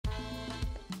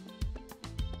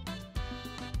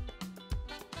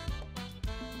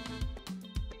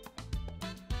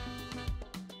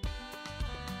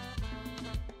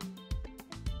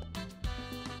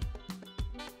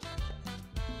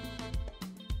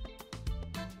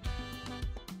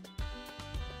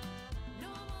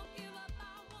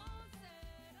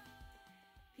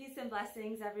and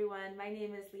blessings, everyone. My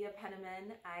name is Leah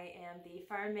Penniman. I am the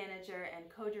farm manager and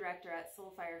co-director at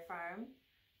Soulfire Farm.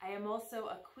 I am also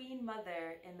a queen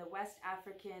mother in the West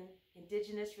African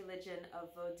indigenous religion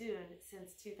of Vodun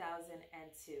since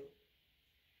 2002.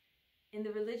 In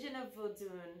the religion of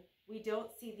Vodun, we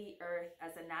don't see the earth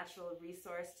as a natural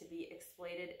resource to be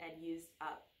exploited and used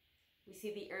up. We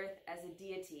see the earth as a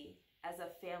deity, as a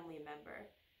family member.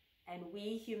 And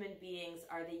we human beings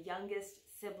are the youngest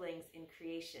siblings in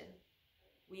creation.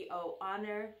 We owe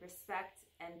honor, respect,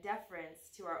 and deference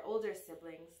to our older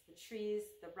siblings, the trees,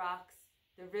 the rocks,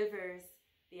 the rivers,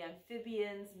 the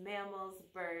amphibians, mammals,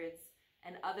 birds,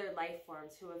 and other life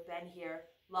forms who have been here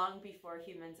long before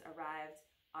humans arrived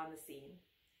on the scene.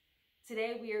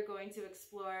 Today we are going to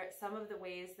explore some of the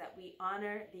ways that we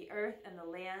honor the earth and the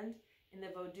land in the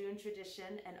Vodun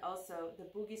tradition and also the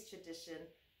Bugis tradition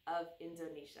of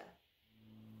Indonesia.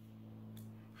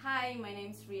 Hi, my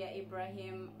name is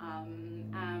Ibrahim.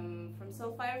 I'm from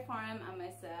Soulfire Farm. I'm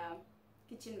as a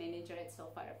kitchen manager at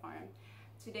Soulfire Farm.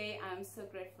 Today I'm so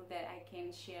grateful that I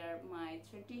can share my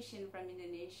tradition from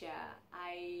Indonesia.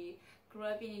 I grew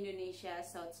up in Indonesia,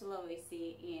 South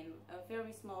Sulawesi, in a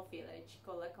very small village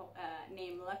called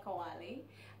named Lakawali.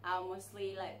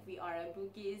 Mostly like we are a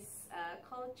Bugis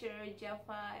culture,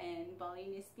 Java and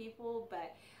Balinese people,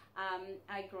 but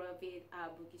I grew up with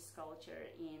Bugis culture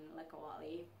in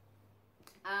Lakawali.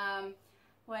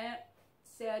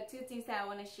 So two things that I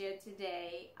want to share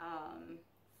today.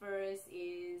 First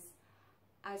is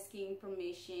asking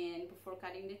permission before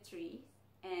cutting the tree,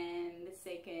 and the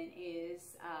second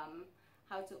is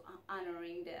how to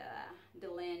honoring the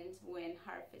land when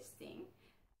harvesting.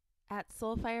 At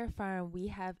Soulfire Farm, we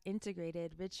have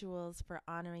integrated rituals for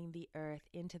honoring the earth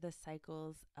into the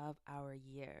cycles of our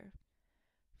year.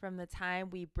 From the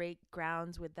time we break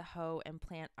grounds with the hoe and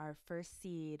plant our first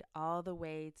seed all the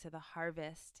way to the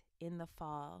harvest in the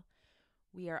fall,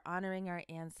 we are honoring our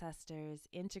ancestors,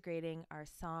 integrating our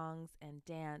songs and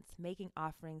dance, making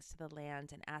offerings to the land,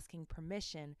 and asking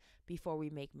permission before we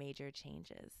make major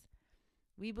changes.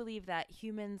 We believe that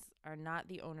humans are not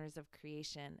the owners of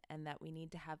creation and that we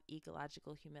need to have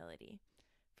ecological humility.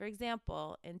 For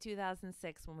example, in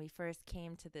 2006, when we first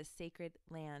came to this sacred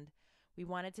land, we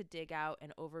wanted to dig out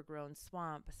an overgrown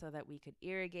swamp so that we could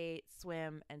irrigate,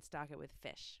 swim, and stock it with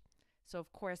fish. So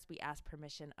of course we asked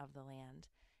permission of the land.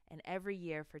 And every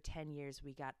year for 10 years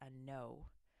we got a no.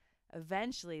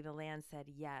 Eventually the land said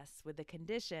yes, with the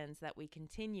conditions that we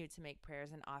continue to make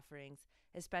prayers and offerings,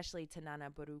 especially to Nana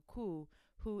Buruku,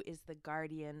 who is the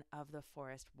guardian of the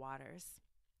forest waters.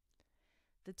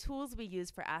 The tools we use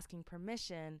for asking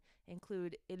permission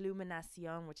include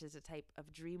illuminación, which is a type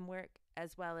of dream work,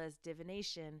 as well as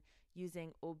divination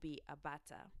using obi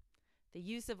abata. The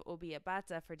use of obi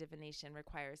abata for divination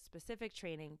requires specific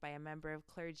training by a member of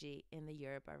clergy in the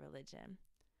Yoruba religion.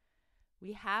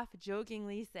 We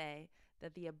half-jokingly say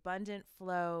that the abundant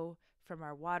flow from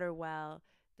our water well,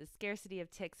 the scarcity of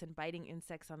ticks and biting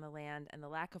insects on the land, and the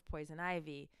lack of poison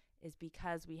ivy is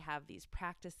because we have these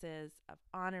practices of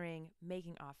honoring,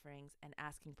 making offerings, and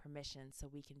asking permission so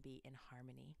we can be in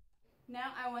harmony.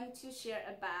 Now I want to share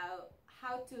about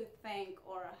how to thank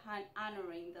or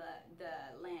honoring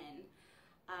the land.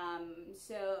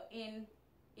 So in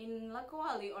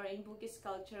Lakawali or in Bugis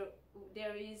culture,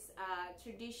 there is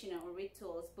traditional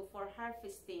rituals before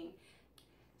harvesting.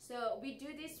 So we do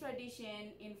this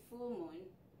tradition in full moon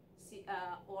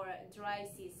or dry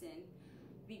season.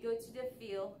 We go to the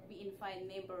field, we invite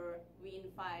neighbor, we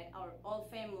invite our whole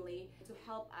family to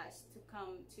help us to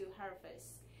come to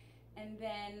harvest. And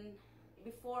then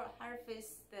before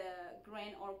harvest the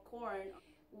grain or corn,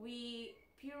 we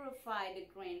purify the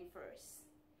grain first.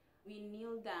 We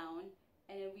kneel down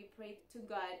and we pray to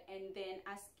God, and then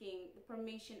asking the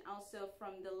permission also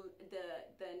from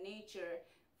the nature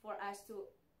for us to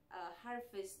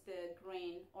harvest the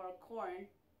grain or corn.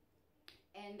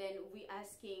 And then we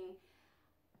asking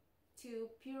to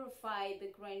purify the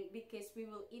grain because we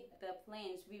will eat the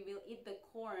plants, we will eat the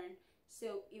corn,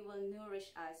 so it will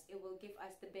nourish us, it will give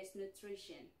us the best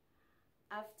nutrition.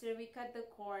 After we cut the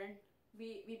corn,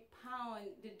 we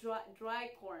pound the dry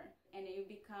corn and it will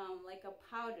become like a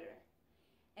powder.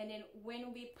 And then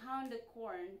when we pound the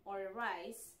corn or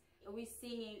rice, we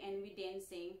singing and we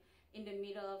dancing in the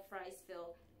middle of rice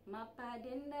field.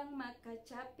 Mapadendang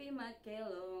makacapi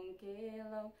makelong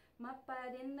kelong,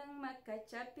 mapadendang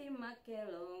makacapi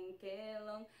makelong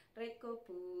kelong, reko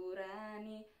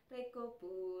purani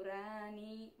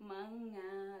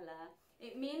mangala.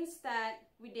 It means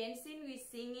that we dancing, we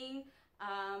singing,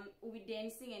 we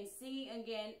dancing and singing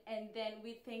again, and then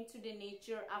we thank to the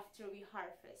nature after we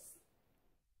harvest.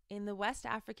 In the West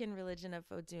African religion of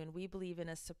Vodun, we believe in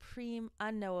a supreme,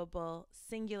 unknowable,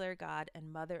 singular God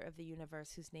and mother of the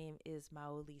universe whose name is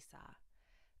Maolisa.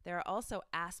 There are also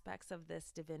aspects of this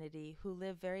divinity who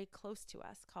live very close to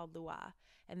us, called Lua,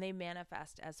 and they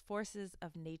manifest as forces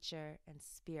of nature and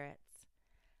spirits.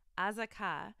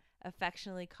 Azaka,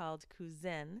 affectionately called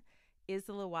Kuzin, is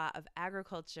the Lua of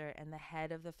agriculture and the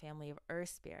head of the family of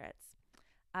earth spirits.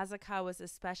 Azaka was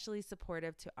especially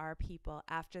supportive to our people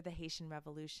after the Haitian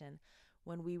Revolution,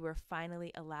 when we were finally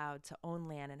allowed to own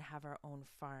land and have our own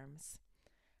farms.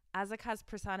 Azaka is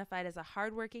personified as a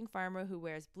hardworking farmer who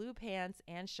wears blue pants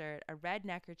and shirt, a red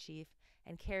neckerchief,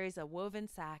 and carries a woven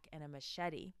sack and a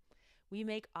machete. We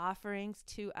make offerings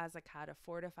to Azaka to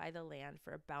fortify the land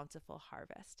for a bountiful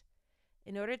harvest.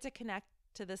 In order to connect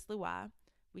to this Lua,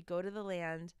 we go to the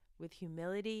land with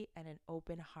humility and an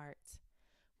open heart.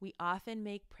 We often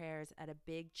make prayers at a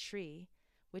big tree,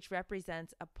 which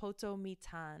represents a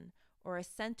potomitan, or a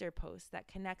center post that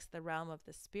connects the realm of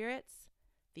the spirits,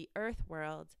 the earth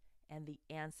world, and the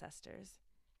ancestors.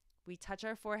 We touch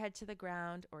our forehead to the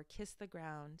ground or kiss the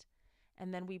ground,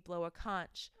 and then we blow a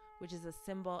conch, which is a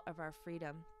symbol of our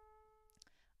freedom.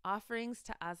 Offerings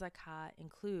to Azaka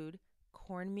include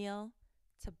cornmeal,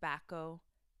 tobacco,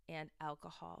 and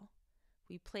alcohol.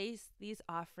 We place these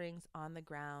offerings on the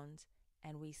ground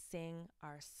and we sing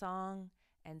our song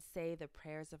and say the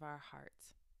prayers of our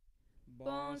heart.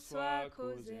 Bonsoir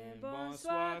cousin,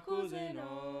 bonsoir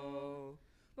cousino.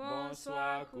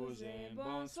 Bonsoir cousin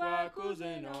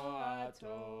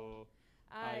ato.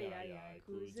 Aïe aïe aïe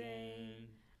cousin.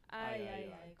 Aïe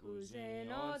aïe aïe cousin,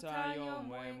 tayo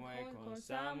mwen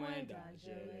konsa mwen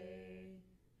danjere.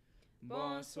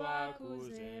 Bonsoir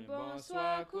cousino.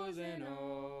 Bonsoir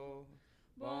cousino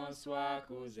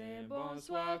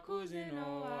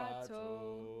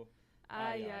ato.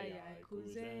 Aïe aïe aïe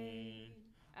cousin.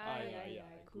 Aïe aïe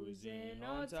aïe cousin,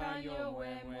 tayo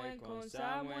mwen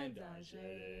konsa mwen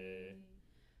danjere.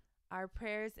 Our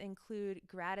prayers include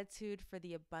gratitude for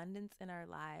the abundance in our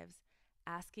lives,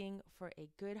 asking for a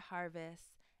good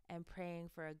harvest, and praying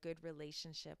for a good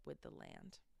relationship with the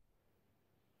land.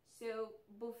 So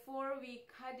before we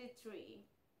cut a tree,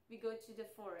 we go to the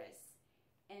forest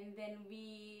and then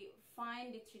we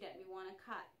find the tree that we want to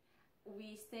cut.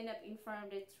 We stand up in front of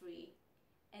the tree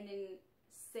and then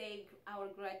say our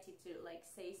gratitude, like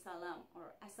say salam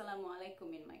or assalamu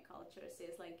alaikum in my culture,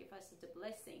 says like give us the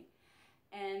blessing.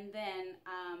 And then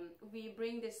we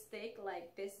bring the stick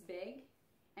like this big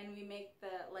and we make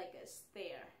the like a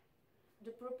stair.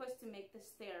 The purpose to make the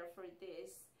stair for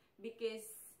this,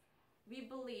 because we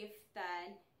believe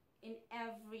that in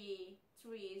every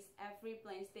trees, every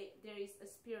plant, there is a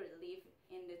spirit live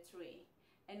in the tree,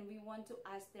 and we want to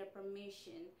ask their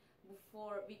permission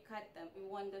before we cut them. We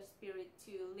want the spirit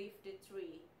to leave the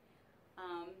tree.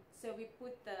 So we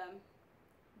put the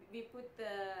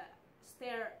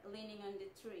stair leaning on the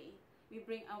tree. We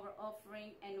bring our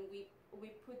offering and we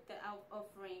put the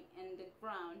offering in the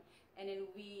ground, and then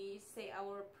we say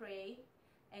our pray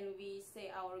and we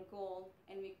say our goal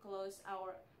and we close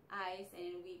our eyes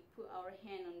and we put our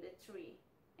hand on the tree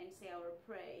and say our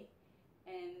pray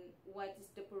and what is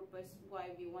the purpose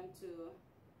why we want to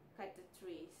cut the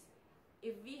trees.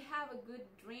 If we have a good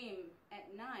dream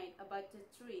at night about the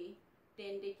tree,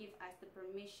 then they give us the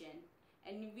permission.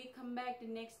 And if we come back the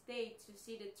next day to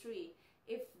see the tree,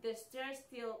 if the stair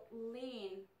still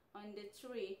lean on the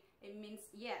tree, it means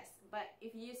yes. But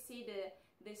if you see the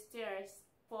stairs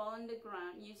fall on the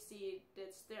ground, you see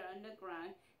the stair on the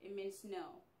ground, it means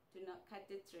no, do not cut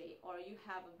the tree. Or you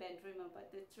have a bad dream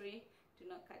about the tree, do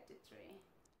not cut the tree.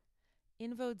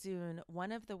 In Vodun,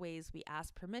 one of the ways we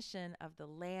ask permission of the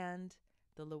land,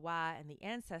 the Lua, and the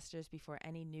ancestors before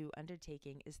any new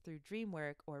undertaking is through dream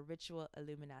work or ritual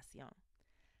illumination.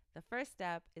 The first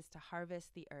step is to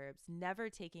harvest the herbs, never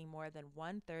taking more than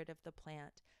 1/3 of the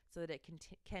plant so that it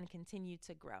can continue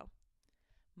to grow.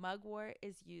 Mugwort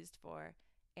is used for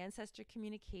ancestor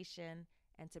communication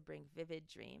and to bring vivid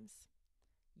dreams.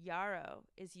 Yarrow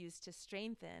is used to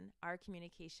strengthen our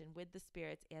communication with the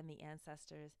spirits and the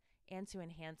ancestors and to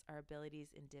enhance our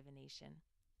abilities in divination.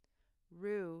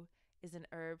 Rue is an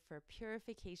herb for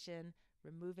purification,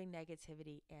 removing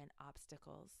negativity and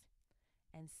obstacles.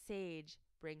 And sage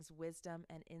brings wisdom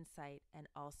and insight and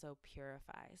also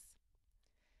purifies.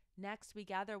 Next, we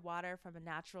gather water from a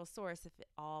natural source if at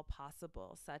all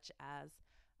possible, such as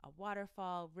a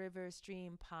waterfall, river,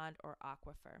 stream, pond, or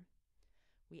aquifer.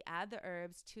 We add the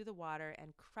herbs to the water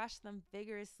and crush them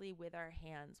vigorously with our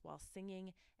hands while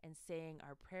singing and saying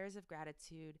our prayers of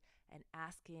gratitude and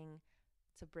asking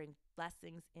to bring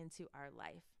blessings into our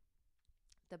life.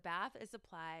 The bath is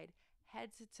applied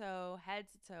head to toe, head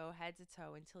to toe, head to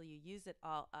toe until you use it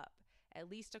all up, at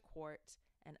least a quart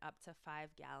and up to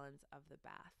 5 gallons of the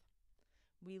bath.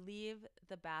 We leave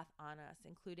the bath on us,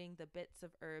 including the bits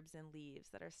of herbs and leaves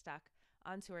that are stuck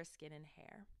onto our skin and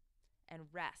hair, and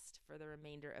rest for the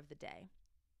remainder of the day.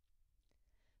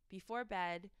 Before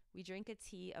bed, we drink a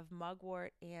tea of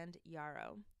mugwort and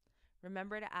yarrow.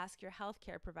 Remember to ask your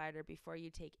healthcare provider before you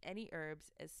take any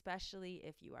herbs, especially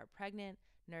if you are pregnant,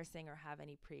 nursing, or have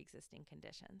any pre-existing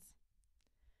conditions.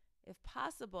 If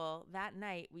possible, that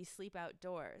night we sleep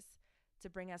outdoors to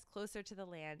bring us closer to the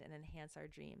land and enhance our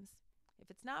dreams. If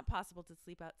it's not possible to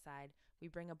sleep outside, we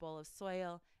bring a bowl of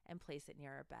soil and place it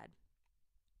near our bed.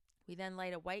 We then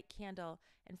light a white candle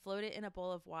and float it in a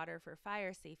bowl of water for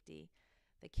fire safety.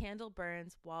 The candle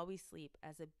burns while we sleep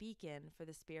as a beacon for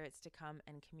the spirits to come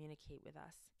and communicate with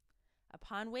us.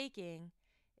 Upon waking,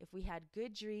 if we had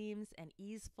good dreams and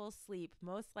easeful sleep,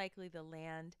 most likely the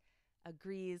land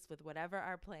agrees with whatever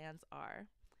our plans are.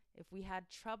 If we had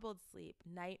troubled sleep,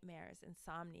 nightmares,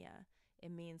 insomnia,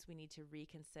 it means we need to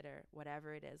reconsider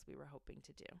whatever it is we were hoping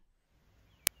to do.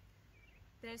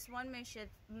 There's one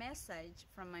message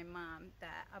from my mom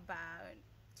about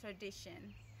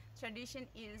tradition. Tradition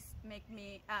is make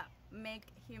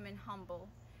human humble,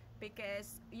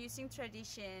 because using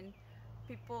tradition,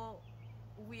 people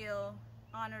will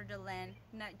honor the land,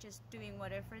 not just doing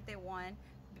whatever they want,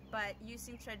 but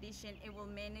using tradition, it will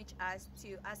manage us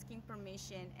to asking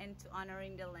permission and to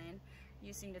honoring the land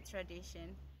using the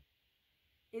tradition.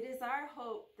 It is our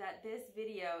hope that this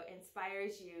video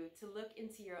inspires you to look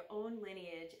into your own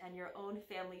lineage and your own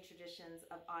family traditions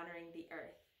of honoring the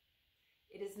earth.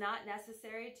 It is not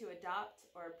necessary to adopt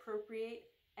or appropriate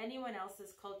anyone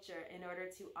else's culture in order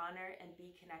to honor and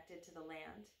be connected to the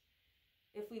land.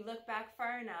 If we look back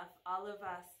far enough, all of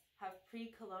us have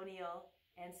pre-colonial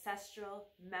ancestral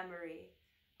memory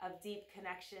of deep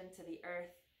connection to the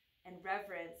earth and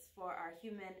reverence for our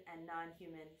human and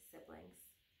non-human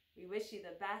siblings. We wish you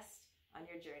the best on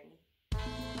your journey.